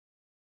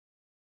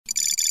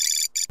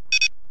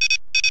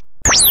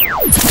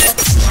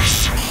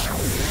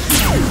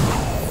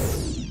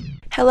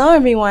Hello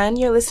everyone,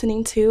 you're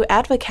listening to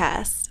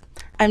Advocast.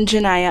 I'm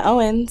Janiyah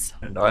Owens.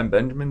 And I'm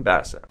Benjamin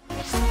Bassett.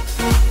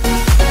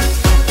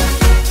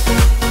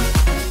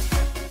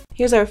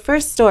 Here's our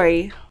first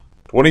story.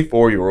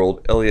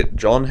 24-year-old Elliot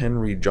John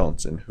Henry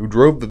Johnson, who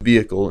drove the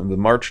vehicle in the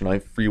March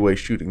 9th freeway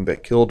shooting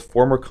that killed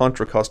former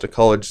Contra Costa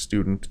College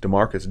student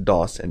DeMarcus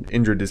Doss and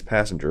injured his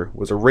passenger,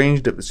 was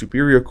arraigned at the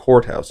Superior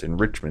Courthouse in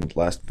Richmond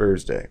last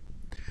Thursday.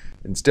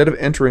 Instead of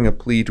entering a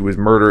plea to his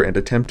murder and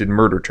attempted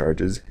murder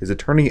charges, his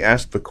attorney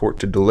asked the court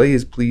to delay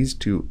his pleas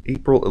to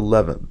April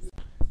 11th.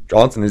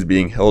 Johnson is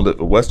being held at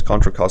the West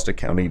Contra Costa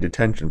County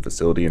Detention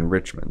Facility in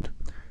Richmond.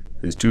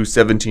 His two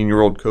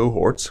 17-year-old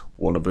cohorts,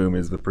 one of whom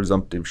is the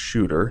presumptive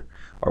shooter,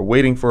 are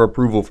waiting for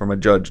approval from a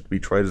judge to be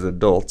tried as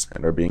adults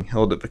and are being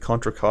held at the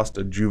Contra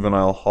Costa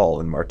Juvenile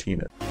Hall in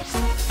Martinez.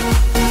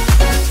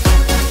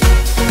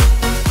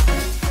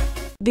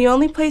 The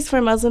only place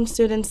for Muslim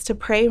students to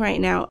pray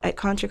right now at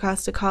Contra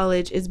Costa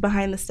College is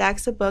behind the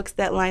stacks of books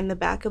that line the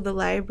back of the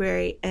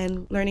library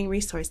and Learning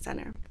Resource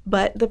Center.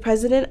 But the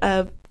president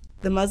of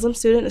the Muslim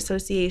Student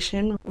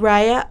Association,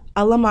 Raya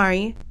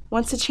Alamari,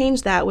 wants to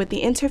change that with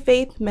the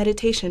Interfaith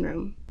Meditation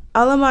Room.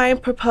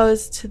 Alamari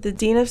proposed to the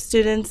Dean of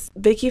Students,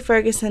 Vicky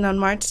Ferguson, on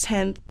March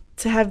 10th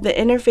to have the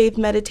Interfaith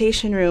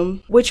Meditation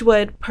Room, which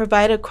would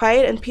provide a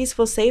quiet and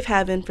peaceful safe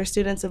haven for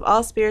students of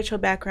all spiritual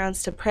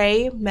backgrounds to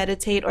pray,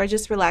 meditate, or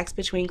just relax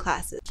between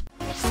classes.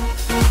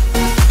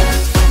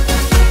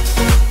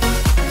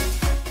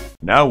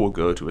 Now we'll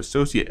go to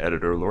Associate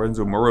Editor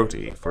Lorenzo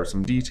Morotti for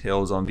some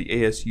details on the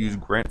ASU's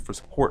Grant for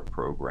Support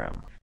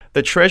program.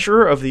 The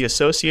treasurer of the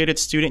Associated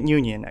Student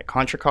Union at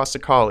Contra Costa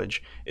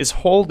College is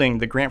holding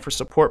the Grant for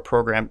Support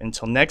program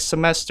until next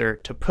semester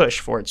to push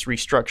for its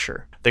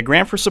restructure. The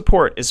Grant for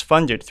Support is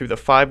funded through the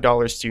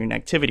 $5 student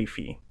activity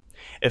fee,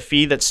 a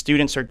fee that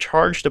students are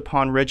charged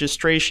upon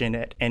registration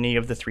at any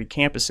of the 3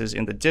 campuses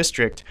in the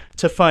district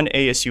to fund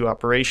ASU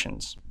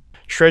operations.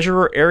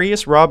 Treasurer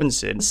Arias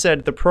Robinson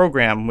said the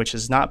program, which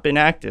has not been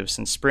active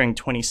since spring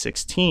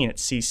 2016 at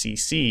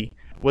CCC,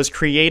 was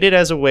created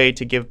as a way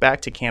to give back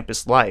to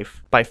campus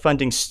life by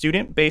funding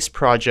student-based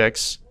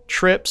projects,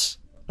 trips,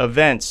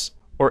 events,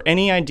 or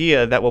any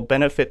idea that will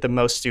benefit the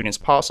most students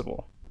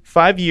possible.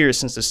 5 years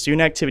since the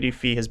student activity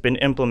fee has been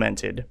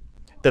implemented,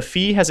 the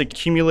fee has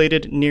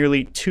accumulated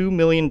nearly $2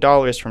 million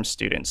from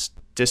students,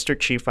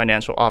 District Chief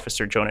Financial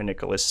Officer Jonah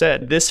Nicholas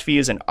said. This fee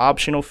is an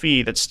optional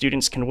fee that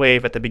students can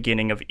waive at the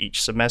beginning of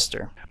each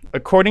semester.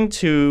 According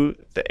to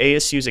the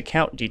ASU's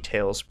account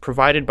details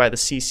provided by the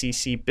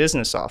CCC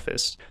Business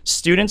Office,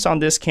 students on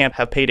this camp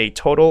have paid a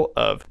total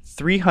of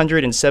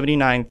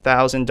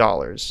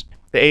 $379,000.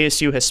 The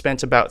ASU has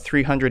spent about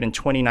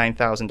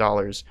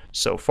 $329,000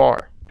 so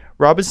far.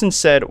 Robinson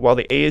said while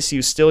the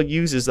ASU still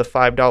uses the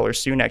 $5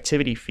 student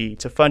activity fee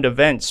to fund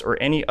events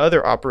or any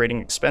other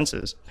operating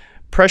expenses,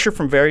 pressure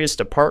from various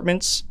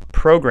departments,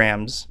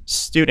 programs,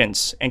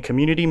 students, and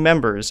community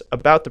members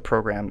about the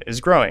program is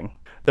growing.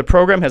 The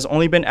program has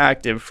only been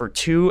active for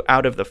 2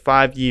 out of the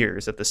 5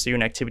 years of the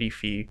student activity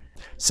fee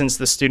since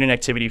the student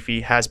activity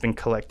fee has been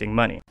collecting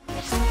money.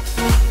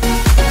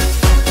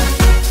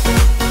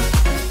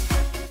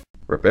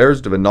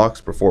 Repairs to the Knox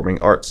Performing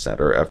Arts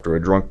Center after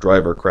a drunk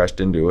driver crashed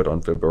into it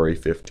on February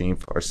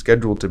 15th are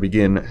scheduled to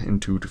begin in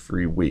 2 to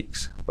 3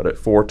 weeks, but at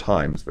 4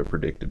 times the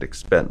predicted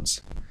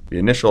expense. The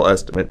initial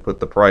estimate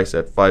put the price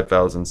at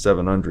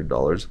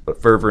 $5,700,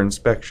 but further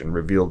inspection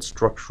revealed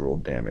structural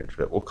damage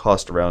that will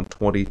cost around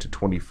 $20,000 to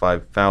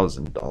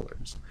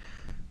 $25,000.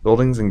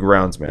 Buildings and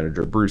Grounds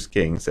Manager Bruce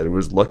King said it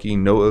was lucky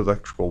no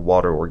electrical,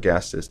 water, or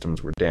gas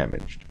systems were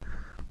damaged.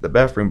 The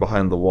bathroom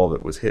behind the wall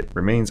that was hit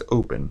remains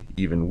open,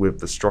 even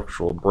with the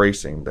structural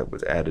bracing that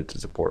was added to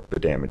support the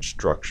damaged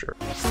structure.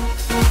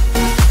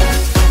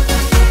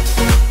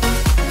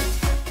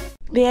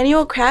 The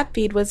annual crab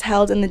feed was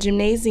held in the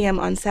gymnasium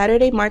on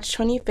Saturday, March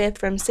 25th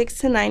from 6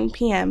 to 9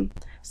 p.m.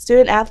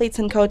 Student athletes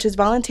and coaches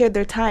volunteered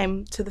their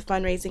time to the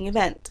fundraising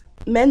event.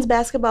 Men's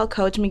basketball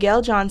coach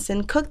Miguel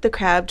Johnson cooked the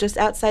crab just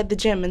outside the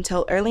gym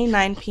until early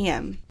 9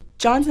 p.m.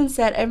 Johnson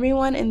said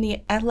everyone in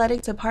the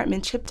athletic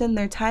department chipped in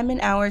their time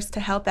and hours to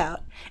help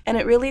out, and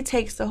it really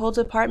takes the whole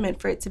department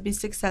for it to be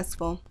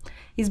successful.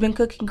 He's been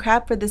cooking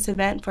crab for this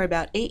event for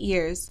about 8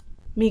 years.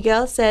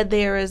 Miguel said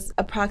there was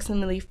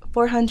approximately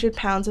 400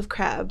 pounds of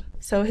crab,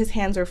 so his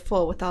hands are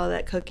full with all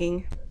that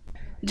cooking.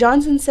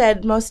 Johnson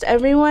said most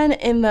everyone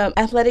in the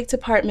athletic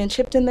department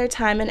chipped in their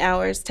time and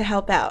hours to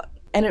help out,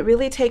 and it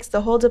really takes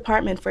the whole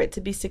department for it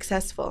to be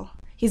successful.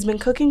 He's been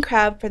cooking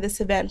crab for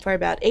this event for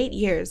about 8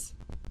 years.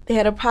 They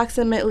had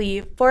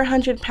approximately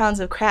 400 pounds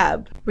of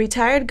crab.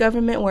 Retired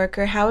government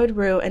worker Howard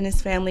Rue and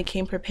his family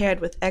came prepared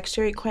with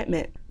extra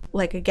equipment,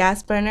 like a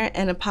gas burner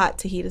and a pot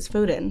to heat his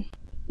food in.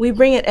 We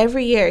bring it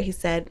every year, he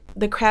said.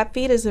 The crab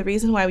feed is the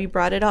reason why we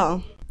brought it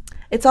all.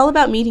 It's all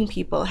about meeting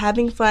people,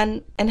 having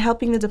fun, and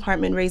helping the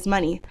department raise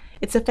money.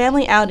 It's a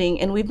family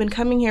outing, and we've been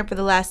coming here for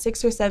the last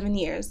 6 or 7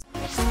 years.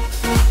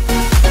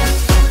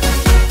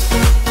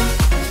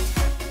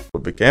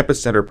 With the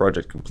campus center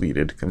project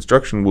completed,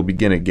 construction will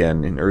begin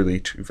again in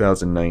early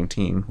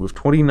 2019, with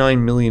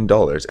 $29 million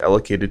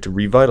allocated to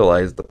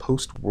revitalize the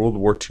post-World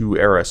War II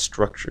era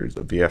structures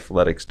of the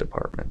athletics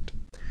department.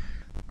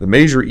 The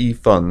Measure E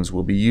funds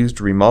will be used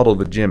to remodel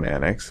the gym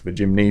annex, the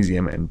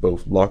gymnasium, and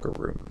both locker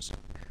rooms.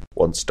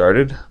 Once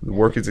started, the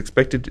work is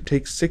expected to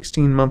take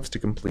 16 months to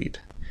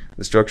complete.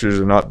 The structures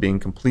are not being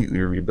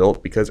completely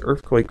rebuilt because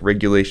earthquake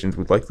regulations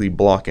would likely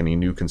block any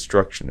new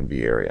construction in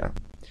the area.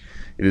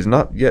 It has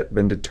not yet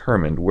been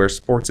determined where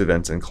sports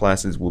events and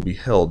classes will be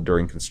held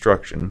during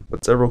construction,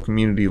 but several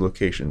community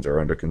locations are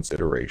under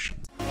consideration.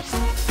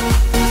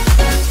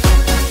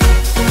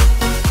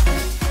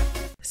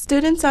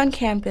 Students on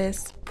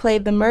campus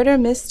played the Murder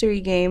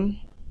Mystery Game,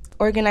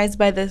 organized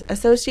by the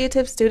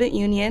Associative Student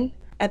Union,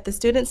 at the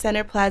Student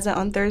Center Plaza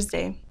on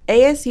Thursday.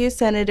 ASU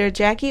Senator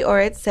Jackie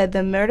Orritt said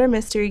the Murder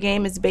Mystery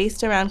Game is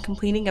based around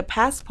completing a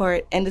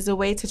passport and is a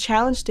way to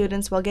challenge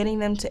students while getting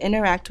them to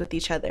interact with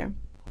each other.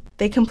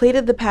 They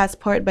completed the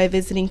passport by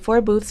visiting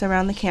 4 booths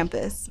around the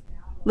campus.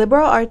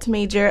 Liberal arts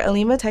major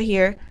Alima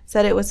Tahir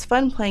said it was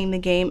fun playing the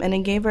game and it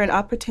gave her an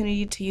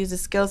opportunity to use the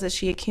skills that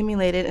she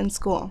accumulated in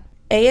school.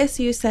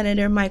 ASU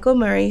Senator Michael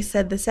Murray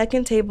said the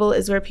second table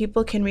is where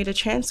people can read a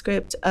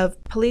transcript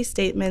of police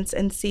statements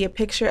and see a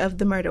picture of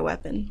the murder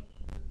weapon.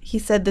 He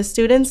said the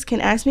students can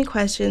ask me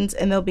questions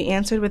and they'll be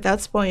answered without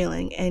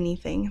spoiling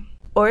anything.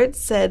 Orritt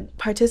said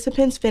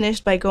participants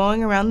finished by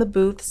going around the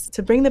booths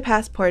to bring the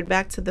passport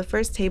back to the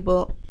first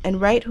table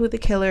and write who the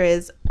killer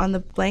is on the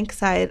blank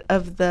side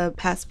of the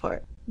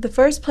passport. The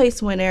first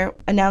place winner,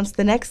 announced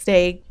the next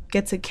day,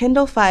 gets a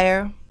Kindle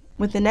Fire,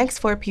 with the next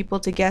 4 people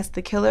to guess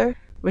the killer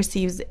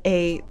receives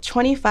a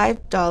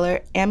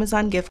 $25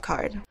 Amazon gift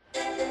card.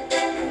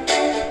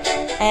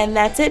 And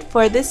that's it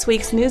for this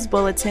week's news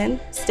bulletin.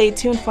 Stay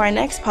tuned for our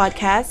next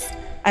podcast.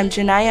 I'm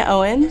Janiyah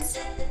Owens.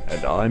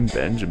 And I'm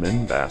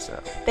Benjamin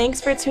Basso. Thanks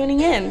for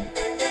tuning in.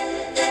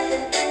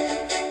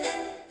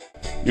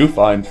 You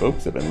fine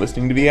folks have been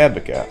listening to the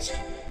Advocast.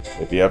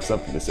 If you have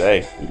something to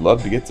say, we'd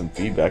love to get some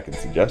feedback and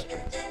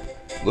suggestions.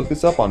 Look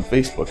us up on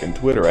Facebook and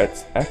Twitter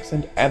at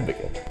Accent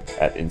Advocate,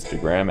 at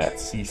Instagram at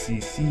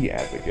CCC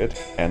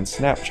Advocate, and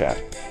Snapchat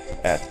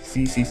at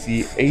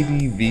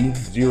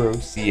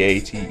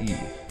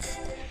CCCADV0CATE.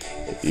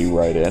 If you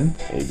write in,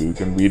 maybe we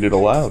can read it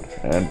aloud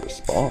and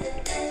respond.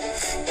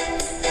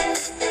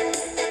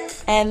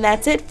 And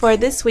that's it for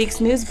this week's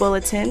news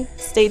bulletin.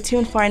 Stay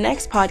tuned for our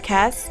next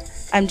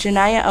podcast. I'm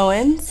Janiyah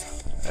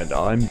Owens. And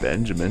I'm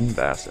Benjamin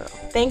Basso.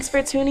 Thanks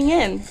for tuning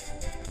in.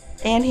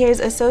 And here's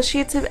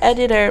Associative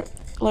Editor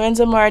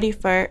Lorenzo Marti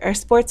for our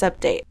sports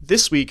update.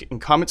 This week in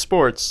Comet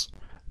Sports,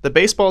 the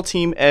baseball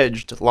team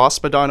edged Los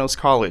Medanos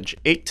College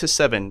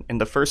 8-7 in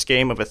the first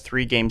game of a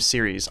 3-game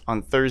series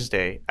on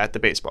Thursday at the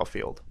baseball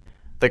field.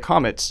 The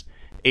Comets,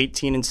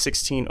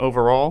 18-16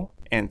 overall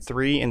and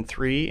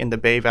 3-3 in the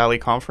Bay Valley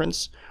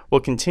Conference, will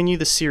continue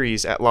the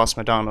series at Los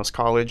Medanos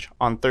College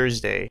on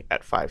Thursday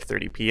at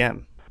 5:30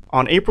 p.m.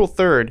 On April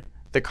 3rd,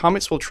 the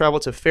Comets will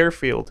travel to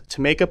Fairfield to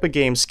make up a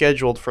game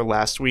scheduled for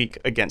last week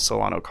against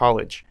Solano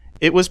College.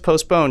 It was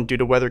postponed due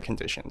to weather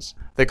conditions.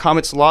 The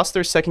Comets lost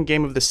their second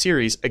game of the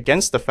series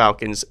against the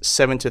Falcons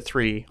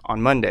 7-3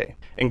 on Monday.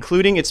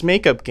 Including its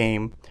makeup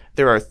game,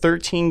 there are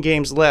 13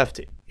 games left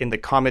in the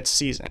Comets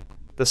season.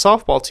 The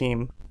softball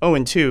team,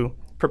 0-2,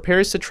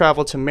 prepares to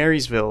travel to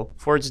Marysville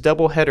for its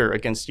doubleheader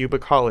against Yuba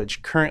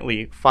College,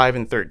 currently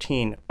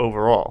 5-13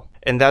 overall.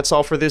 And that's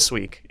all for this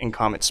week in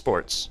Comet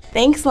Sports.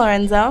 Thanks,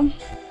 Lorenzo.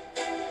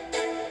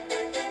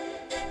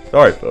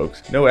 Sorry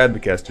folks, no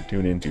Advocast to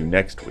tune into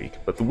next week,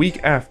 but the week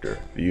after,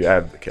 the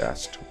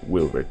Advocast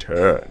will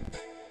return.